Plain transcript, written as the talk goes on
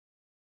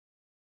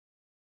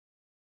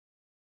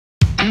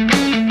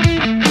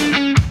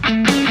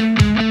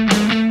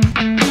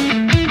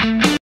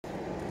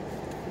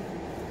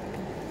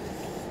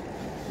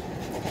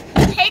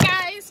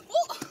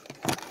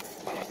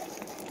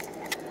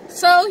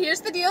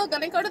here's the deal.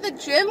 Gonna go to the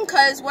gym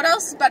because what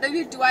else better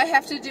do I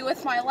have to do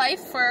with my life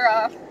for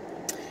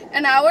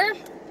an hour?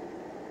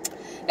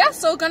 Yeah,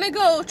 so gonna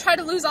go try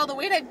to lose all the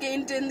weight I've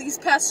gained in these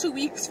past 2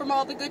 weeks from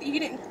all the good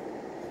eating.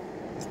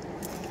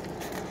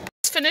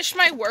 Just finished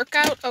my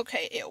workout.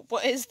 Okay, ew,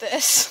 what is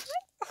this?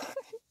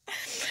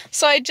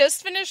 So I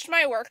just finished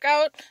my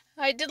workout.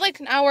 I did like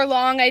an hour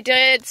long. I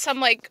did some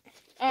like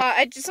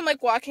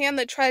walking on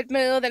the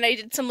treadmill, then I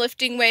did some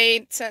lifting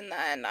weights, and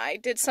then I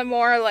did some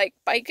more like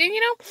biking, you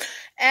know?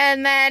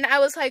 And then I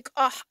was like,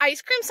 oh,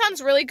 ice cream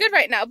sounds really good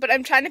right now, but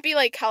I'm trying to be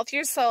like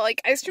healthier, so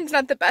like ice cream's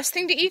not the best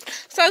thing to eat.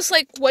 So I was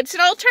like, what's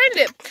an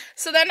alternative?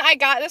 So then I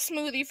got a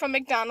smoothie from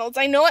McDonald's.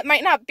 I know it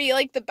might not be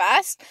like the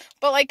best,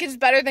 but like it's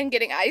better than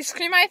getting ice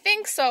cream, I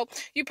think. So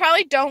you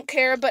probably don't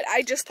care, but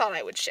I just thought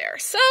I would share.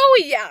 So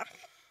yeah.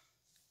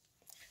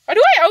 Why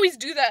do I always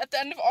do that at the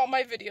end of all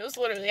my videos?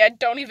 Literally, I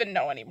don't even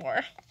know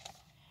anymore.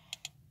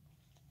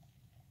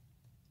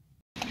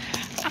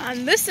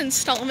 On this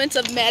installment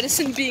of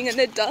Madison being an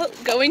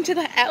adult, going to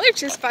the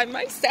allergist by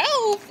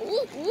myself.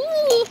 Ooh,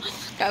 ooh.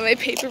 Got my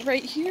paper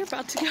right here,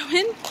 about to go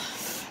in.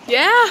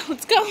 Yeah,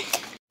 let's go.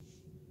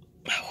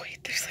 Oh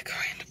wait, there's like a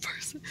random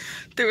person.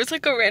 There was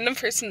like a random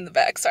person in the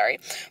back, sorry.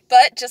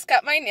 But just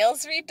got my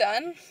nails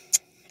redone.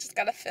 Just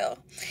gotta fill.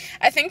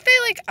 I think they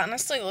like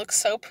honestly look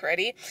so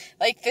pretty.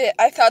 Like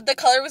I thought the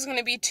color was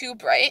gonna be too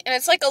bright, and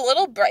it's like a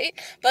little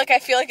bright, but like I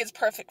feel like it's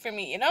perfect for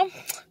me, you know?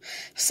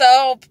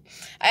 So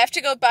I have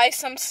to go buy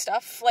some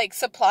stuff, like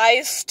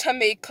supplies to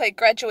make like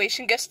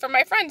graduation gifts for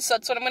my friends. So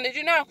that's what I'm gonna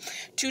do now.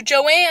 To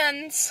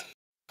Joann's.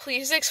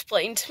 Please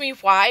explain to me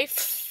why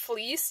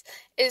fleece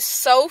is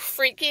so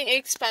freaking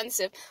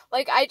expensive.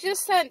 Like, I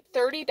just spent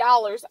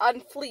 $30 on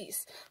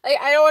fleece. Like,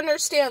 I don't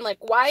understand. Like,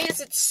 why is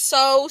it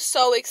so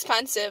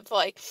expensive?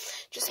 Like,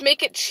 just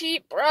make it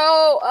cheap,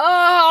 bro.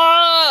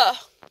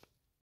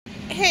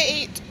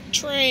 Hate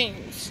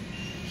trains.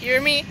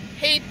 Hear me?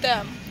 Hate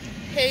them.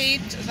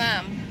 Hate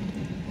them.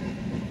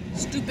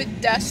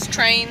 Stupid desk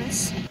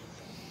trains.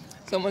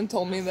 Someone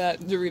told me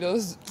that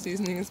Doritos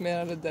seasoning is made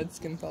out of dead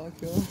skin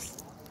follicles.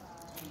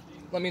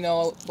 Let me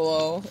know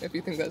below if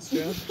you think that's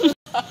true.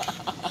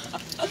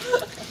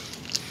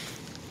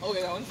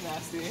 Okay, that one's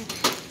nasty,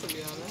 to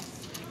be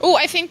honest. Oh,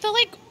 I think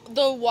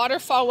the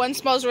waterfall one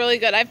smells really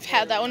good. I've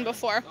had that one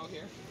before. Oh,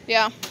 here?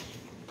 Yeah.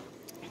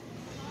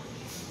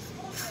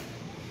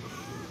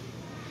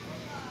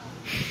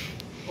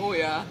 Oh,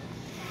 yeah.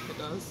 It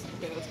does.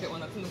 Okay, let's get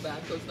one up in the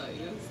back. Those not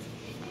used.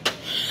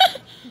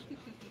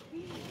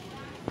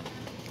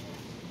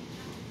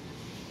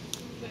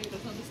 Wait,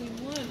 that's not the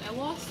same one. I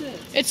lost it.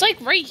 It's like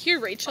right here,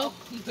 Rachel.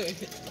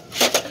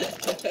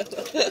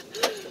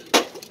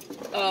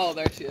 Oh,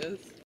 there she is.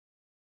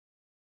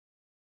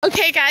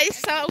 Okay, guys,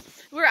 so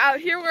we're out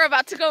here. We're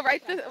about to go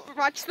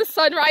watch the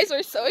sunrise.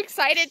 We're so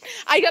excited.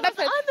 I got up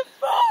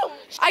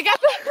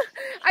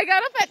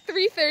at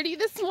 3:30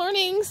 this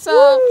morning,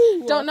 so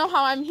Woo! Don't know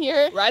how I'm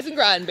here. Rise and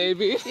grind,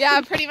 baby.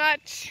 Yeah, pretty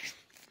much.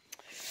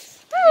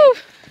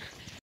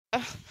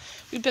 Woo!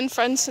 We've been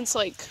friends since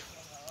like.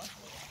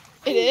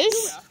 It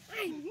is?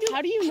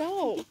 How do you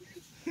know?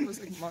 It was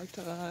like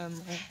Marta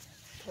and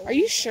Are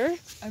you sure?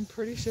 I'm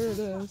pretty sure it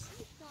is.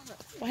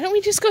 Why don't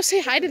we just go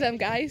say hi to them,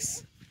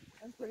 guys?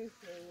 I'm pretty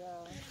sure,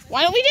 yeah.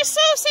 Why don't we just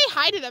say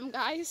hi to them,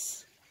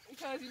 guys?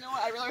 Because, you know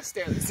what, I really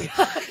stare at this.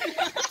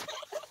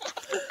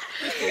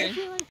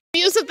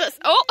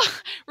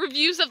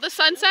 Reviews of the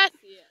sunset.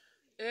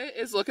 It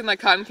is looking like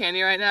cotton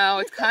candy right now.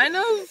 It's kind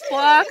of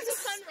blocked. It's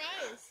a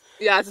sunrise.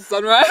 Yeah, it's a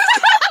sunrise.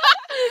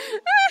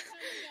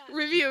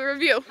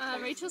 Review.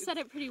 Rachel said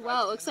it pretty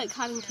well. It looks like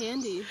cotton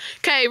candy.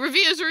 Okay,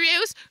 reviews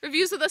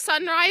of the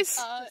sunrise.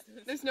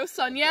 There's no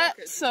sun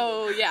yet,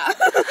 so yeah.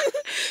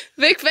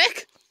 Vic.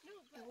 It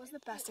was the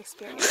best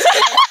experience.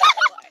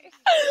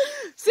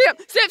 Sam.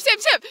 What's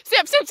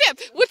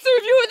the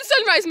review of the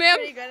sunrise, ma'am?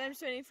 Pretty good. I'm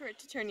just waiting for it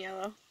to turn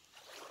yellow.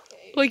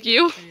 Like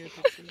you?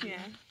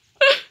 Yeah.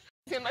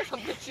 Seemed like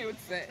something she would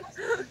say.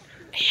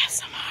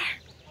 ASMR.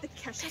 The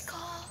tickle.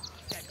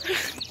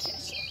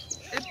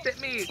 It fit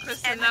me,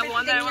 Kristen. That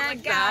one that I went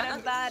like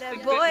that.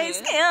 Like boys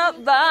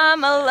can't buy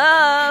my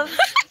love.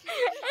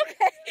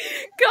 Okay,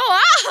 go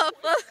up.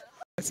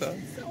 It's so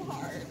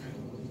hard.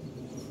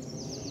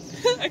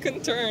 I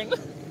couldn't turn.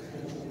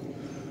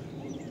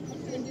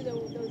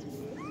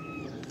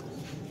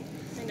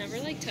 I never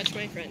like touch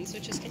my friends,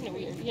 which is kind of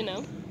weird, you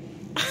know.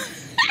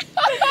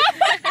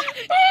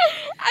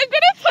 I'm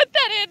gonna put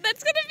that in.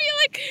 That's gonna be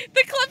like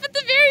the clip at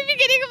the very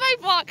beginning of my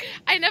vlog.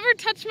 I never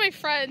touch my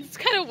friends. It's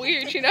kind of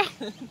weird, you know.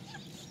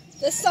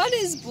 The sun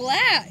is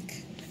black.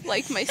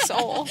 Like my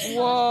soul.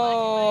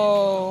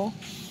 Whoa.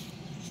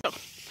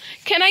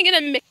 Can I get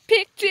a Mick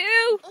pic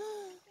too?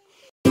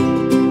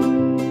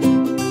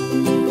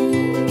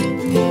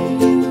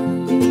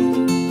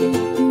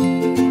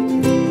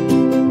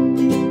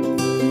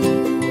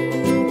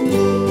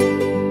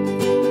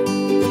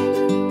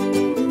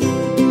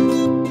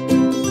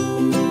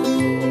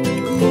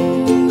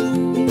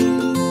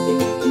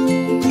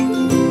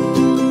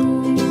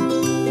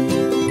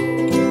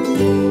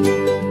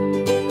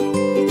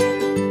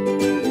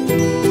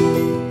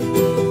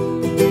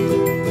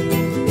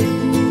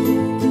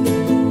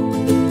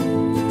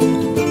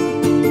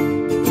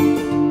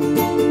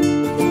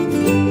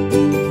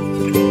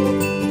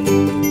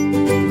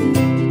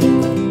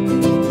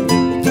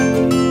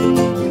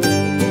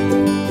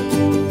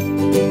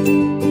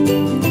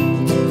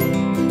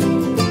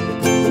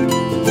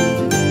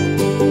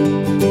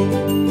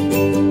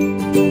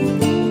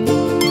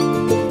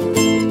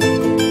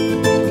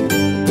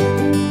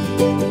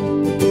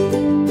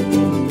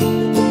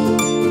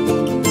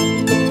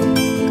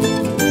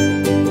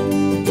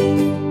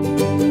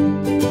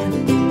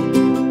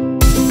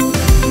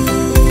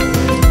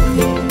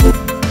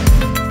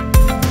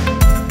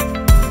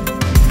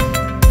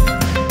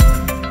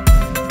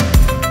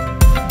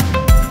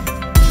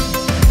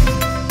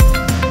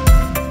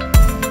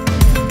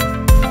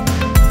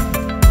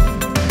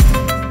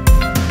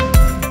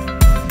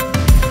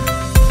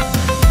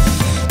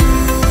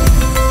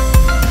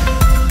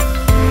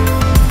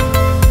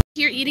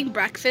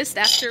 breakfast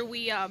after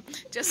we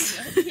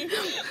just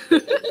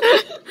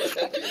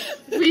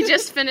we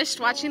just finished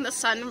watching the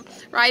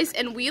sunrise,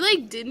 and we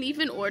like didn't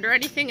even order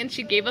anything, and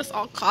she gave us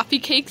all coffee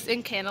cakes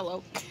and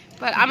cantaloupe.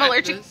 But I'm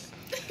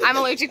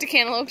allergic to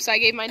cantaloupe, so I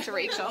gave mine to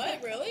Rachel.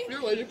 What? Really? You're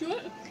allergic to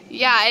it?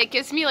 Yeah, it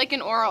gives me like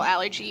an oral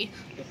allergy.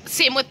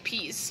 Same with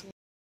peas.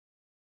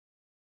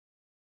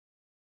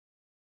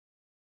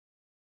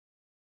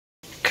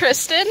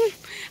 Kristen,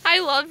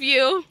 I love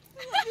you.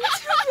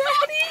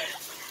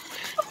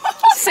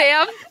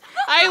 Sam,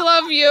 I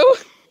love you.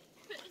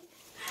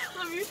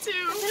 Love you too.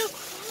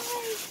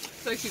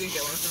 It's like she didn't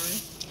get one from me.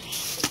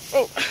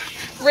 Oh,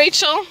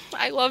 Rachel,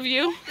 I love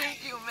you.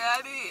 Thank you,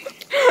 Maddie.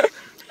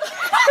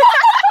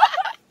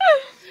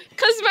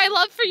 Because my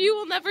love for you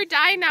will never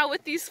die now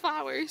with these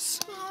flowers.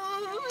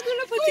 I'm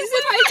gonna put these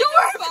in my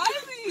door. Buy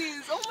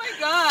these. Oh my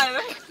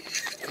god.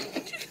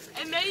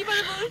 And now you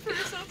better vote for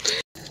yourself.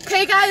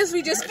 Okay guys,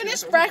 we just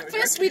finished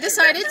breakfast. We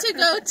decided to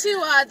go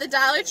to the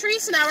Dollar Tree,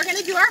 so now we're going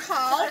to do our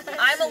haul.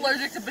 I'm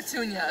allergic to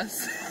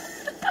petunias.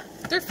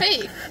 They're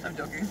fake. I'm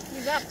joking.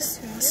 You got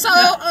petunias? So,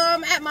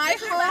 at my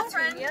haul...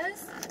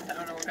 Petunias? I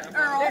don't know what kind of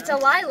They're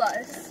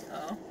Delilah's.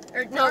 Oh.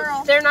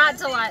 No, they're not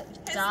Dahlias.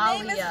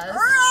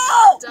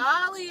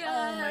 Dahlias.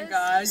 Oh my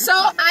god. So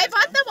I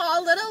bought them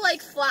all little like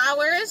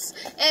flowers,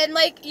 and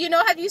like, you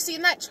know, have you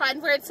seen that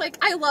trend where it's like,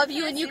 I love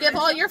you, and you give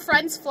all your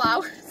friends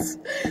flowers?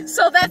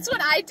 So that's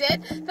what I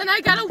did. Then I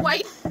got a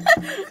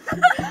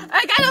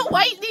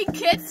whitening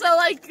kit, so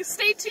like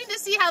stay tuned to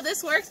see how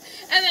this works.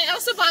 And I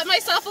also bought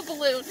myself a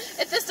balloon.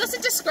 If this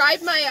doesn't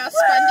describe my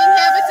spending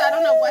habits, I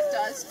don't know what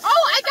does.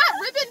 Oh, I got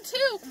ribbon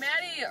too.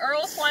 Maddie,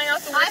 Earl's flying out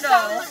the window. I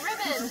found the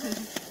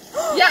ribbon.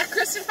 Yeah,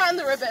 Kristen found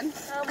the ribbon.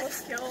 I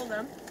almost killed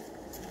him.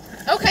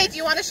 Okay, do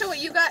you want to show what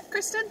you got,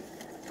 Kristen?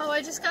 Oh,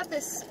 I just got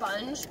this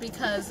sponge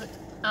because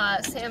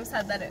Sam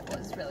said that it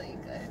was really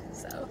good,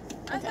 so.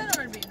 I thought it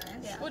would be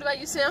nice. Yeah. What about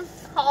you, Sam?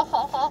 Haul,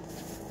 haul, haul.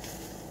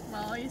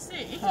 Well, you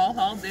see.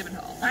 Hall, David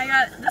Hall. I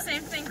got the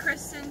same thing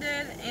Kristen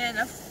did and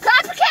a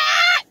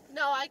Copycat!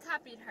 No, I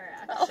copied her,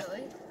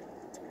 actually.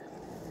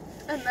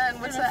 And then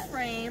what's that?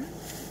 frame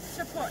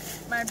to put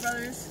my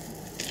brother's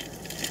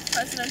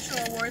presidential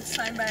award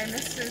signed by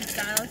Mr.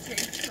 Donald J.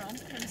 Trump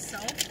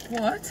himself.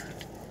 What?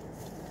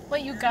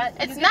 Wait, you got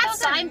It's you not got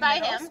those in signed by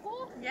middle him.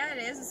 school? Yeah,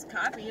 it is. It's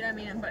copied. I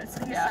mean, but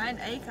he Yeah. signed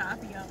a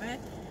copy of it.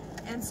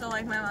 And so,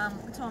 like, my mom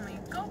told me,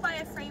 go buy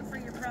a frame for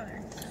your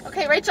brother.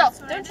 Okay, Rachel,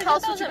 what I Don't you tell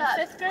get us what those you in got.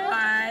 5th grade?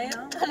 Hi.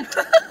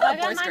 I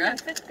got Voice mine in crack.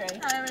 5th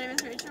grade. Hi, my name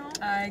is Rachel.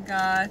 I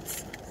got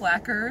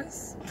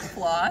plackers,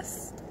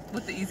 floss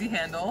with the easy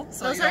handle.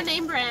 So Those you are don't-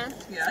 name brand.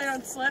 Yes. So you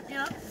don't slip, you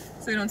know?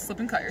 So you don't slip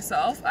and cut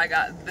yourself. I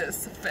got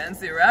this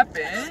fancy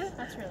wrapping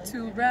That's really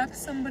to wrap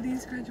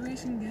somebody's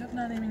graduation gift.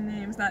 Not naming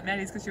names, not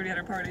Maddie's because she already had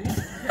her party.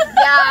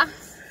 Yeah.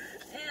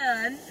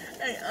 And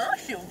I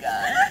also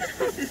got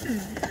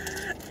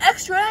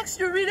extra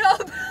read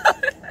up.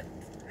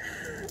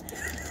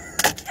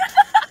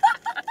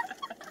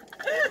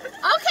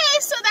 Okay,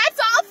 so that's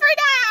all for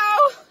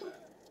now.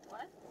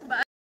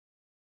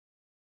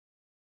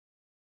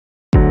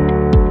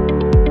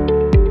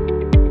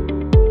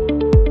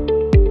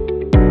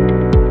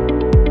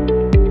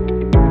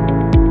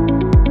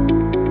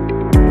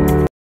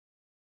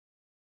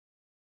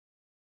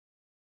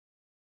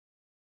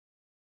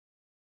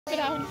 Sit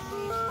down.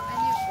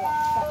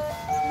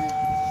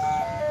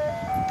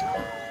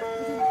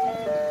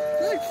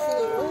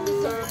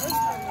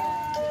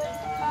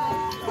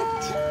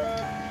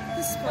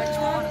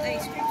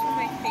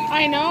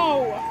 I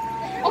know.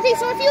 Okay,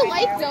 so if you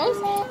like those,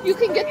 you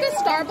can get the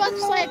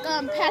Starbucks like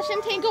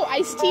Passion Tango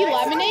iced tea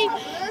lemonade,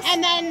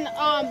 and then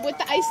with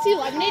the iced tea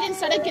lemonade,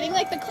 instead of getting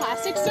like the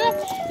classic syrup,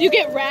 you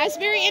get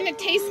raspberry, and it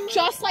tastes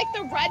just like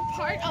the red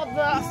part of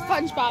the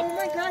SpongeBob. Oh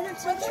my god,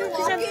 that's so true.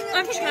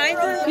 I'm trying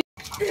to.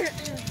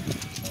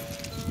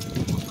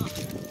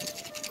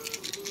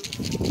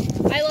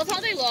 I love how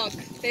they look.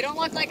 They don't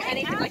look like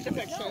anything like the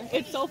picture.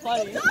 It's so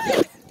funny. What are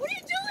you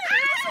doing?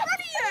 I don't want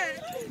to eat it.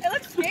 It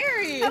looks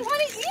scary. I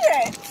want to eat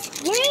it.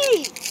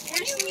 Wait. What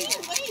do you mean?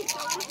 Wait.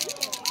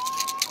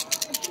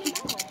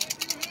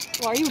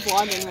 Why are you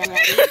vlogging them,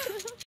 Maddie?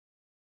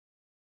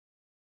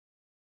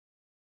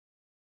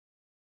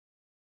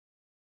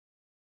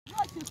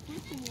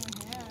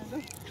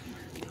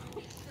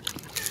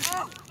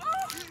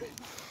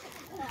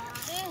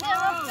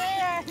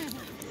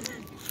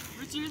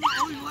 But you're the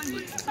only one who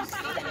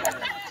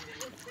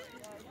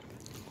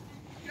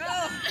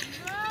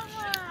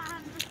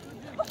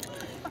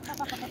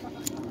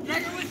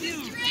Drag her with you.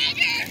 Drag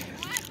her!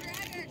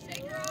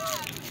 Take her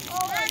off.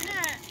 Oh my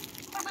god.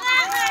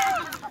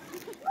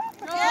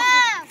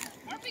 Yeah!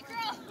 Perfect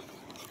girl.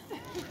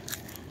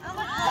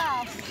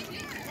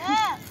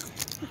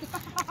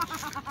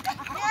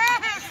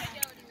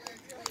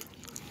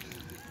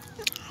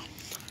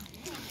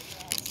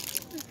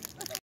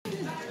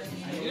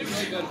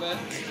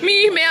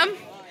 Me, ma'am.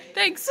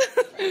 Thanks.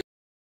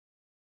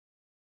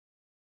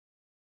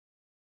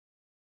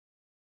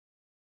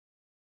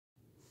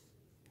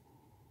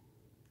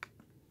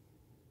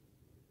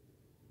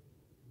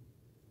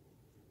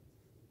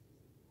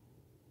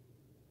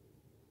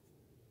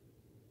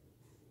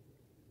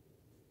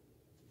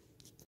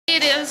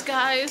 It is,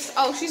 guys.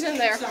 Oh, she's in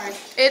there. Sorry.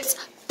 It's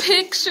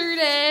picture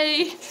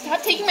day.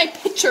 Stop taking my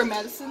picture,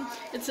 Madison.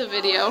 It's a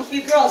video.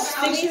 You girls,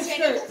 fix your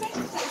shirt.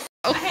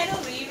 I had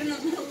to leave in the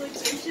middle of the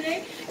gym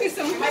today because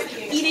someone was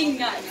eating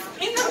nuts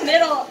in the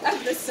middle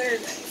of the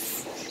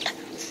service.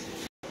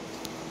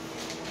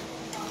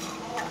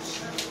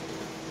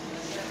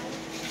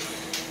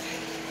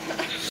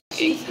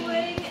 She's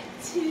going to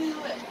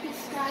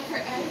describe her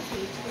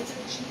attitude towards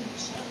her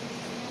change.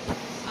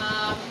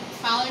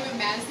 Following what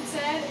Madison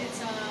said,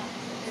 it's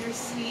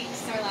bittersweet.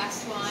 It's our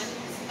last one.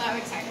 So I'm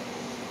excited.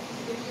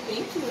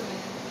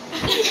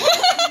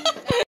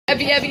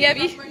 Abby,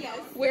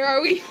 where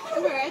are we?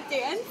 We're at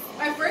dance.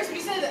 At first we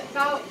said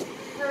about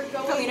her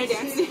going to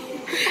dance.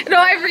 No,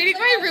 I'm reading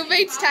my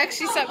roommate's text.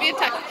 She sent me a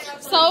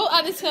text. So,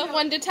 on a scale of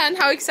 1 to 10,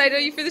 how excited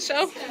are you for the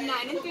show? 9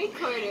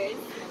 3/4.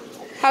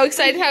 How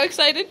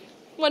excited?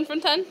 1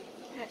 from 10?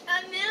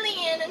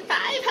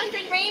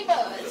 1,500,000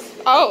 rainbows.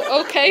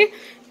 Oh, okay.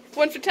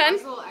 1 for 10? A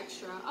little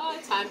extra.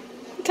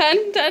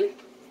 10. 10?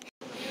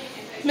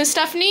 Miss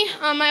Stephanie,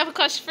 I have a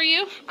question for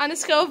you. On a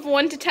scale of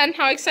 1 to 10,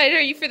 how excited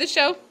are you for the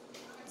show?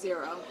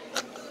 0.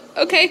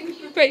 Okay,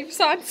 great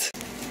response.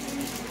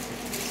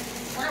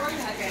 We're gonna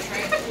have guys,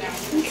 right?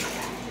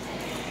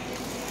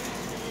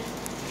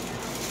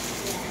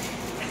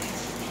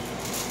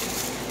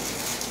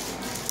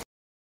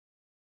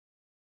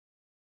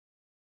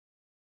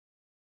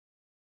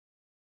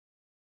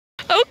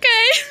 No.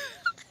 Okay.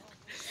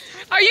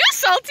 Are you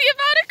salty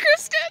about it,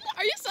 Kristen?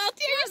 Are you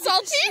salty? Are you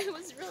salty? She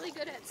was really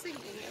good at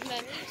singing, and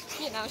then,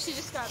 you know, she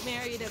just got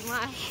married and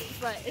left,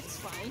 but it's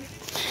fine.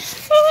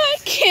 Oh, I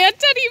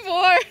can't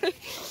anymore.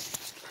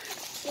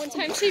 One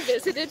time she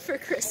visited for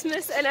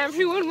Christmas, and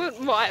everyone went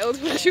wild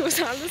when she was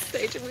on the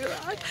stage, and we were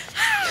like,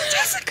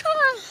 Jessica!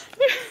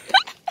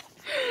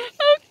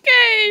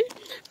 Okay,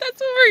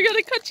 that's when we're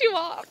gonna cut you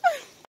off.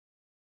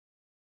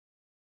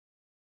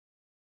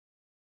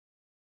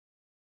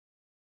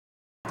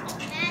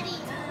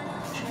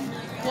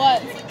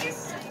 What?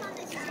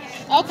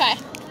 Okay.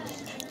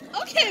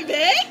 Okay,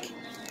 Vic.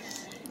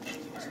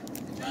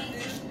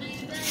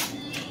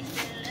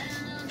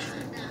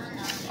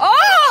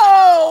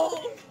 Oh!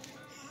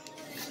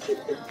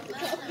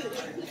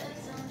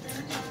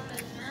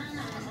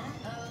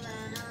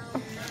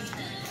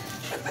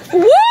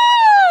 Woo!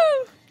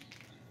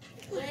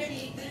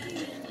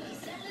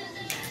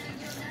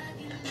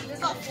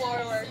 It's all floor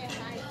work.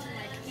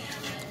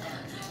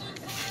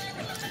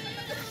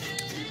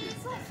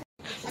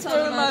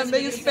 I'm my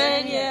biggest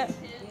fan yet.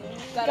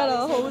 Gotta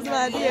hold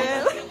my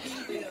dear.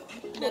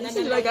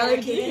 Like I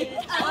like it.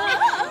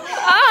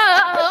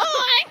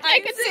 Oh, I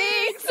can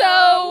sing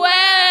so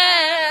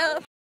well.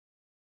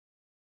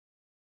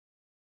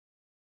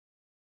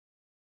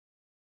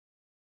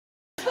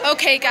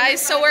 Okay,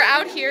 guys, so we're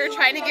out here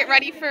trying to get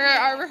ready for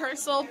our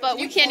rehearsal, but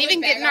we can't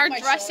even get in our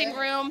dressing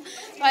room.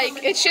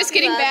 Like, it's just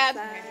getting bad.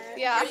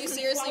 Yeah. Are you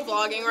seriously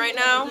vlogging right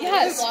now?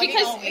 Yes,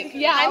 because,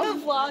 yeah, I'm a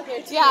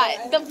vlogger.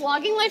 Yeah, the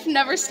vlogging life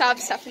never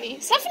stops, Stephanie.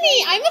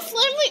 Stephanie, I'm a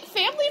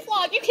family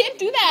vlog. You can't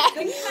do that.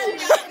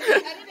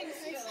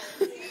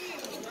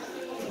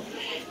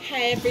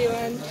 Hi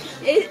everyone.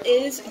 It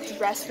is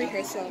dress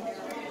rehearsal,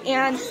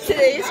 and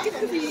today is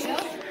gonna be.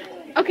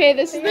 Okay,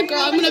 this is the girl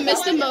I'm gonna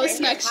miss the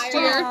most next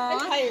year.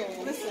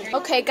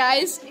 Okay,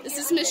 guys, this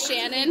is Miss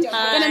Shannon.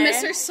 I'm gonna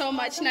miss her so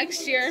much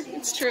next year.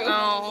 It's true.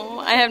 Oh,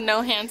 I have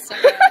no hands.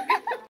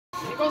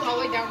 It goes all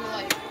the way down to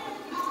like.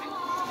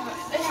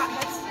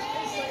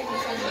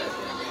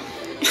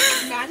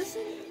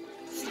 Madison,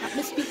 stop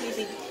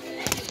misbehaving.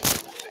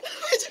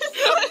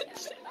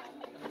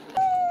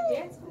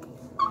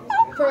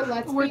 For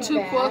Let's We're Be too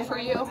Bad. cool for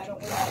you.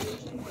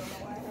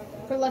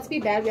 For Let's Be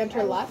Bad, we have to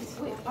her left.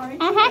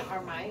 Uh-huh.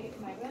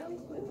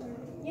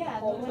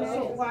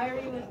 So why are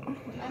you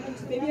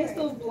Maybe I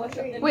still blush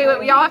up. Wait,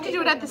 we all have to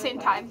do it at the same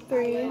time.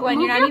 3? When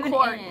Move you're not your even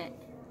cord. in it.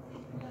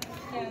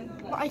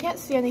 Well, I can't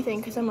see anything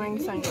because I'm wearing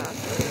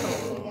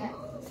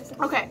sunglasses.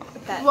 Okay.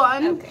 That-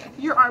 1, okay.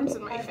 your arm's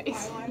in my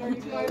face.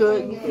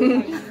 Good.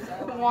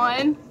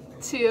 1,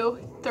 2,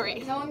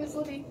 3. No, Miss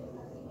Libby.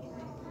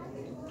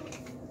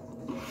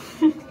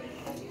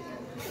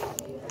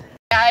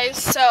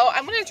 Guys, so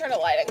I'm gonna turn the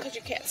light on because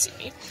you can't see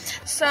me.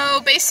 So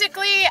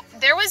basically,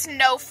 there was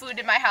no food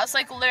in my house,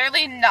 like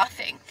literally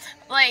nothing.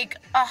 Like,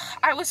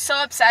 I was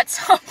so upset.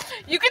 So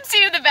you can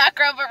see in the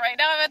background, but right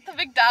now I'm at the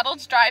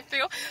McDonald's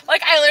drive-thru.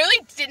 Like, I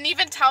literally didn't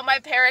even tell my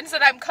parents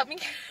that I'm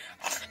coming.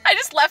 I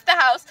just left the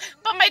house,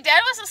 but my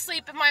dad was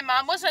asleep and my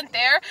mom wasn't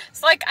there.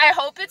 So like, I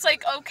hope it's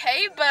like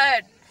okay,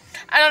 but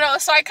I don't know.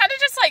 So I kind of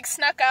just like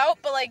snuck out,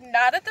 but like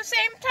not at the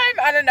same time.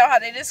 I don't know how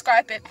they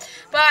describe it,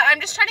 but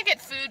I'm just trying to get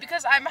food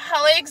because I'm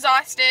hella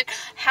exhausted,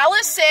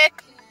 hella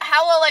sick,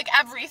 hella like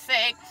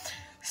everything.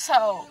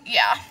 So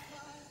yeah.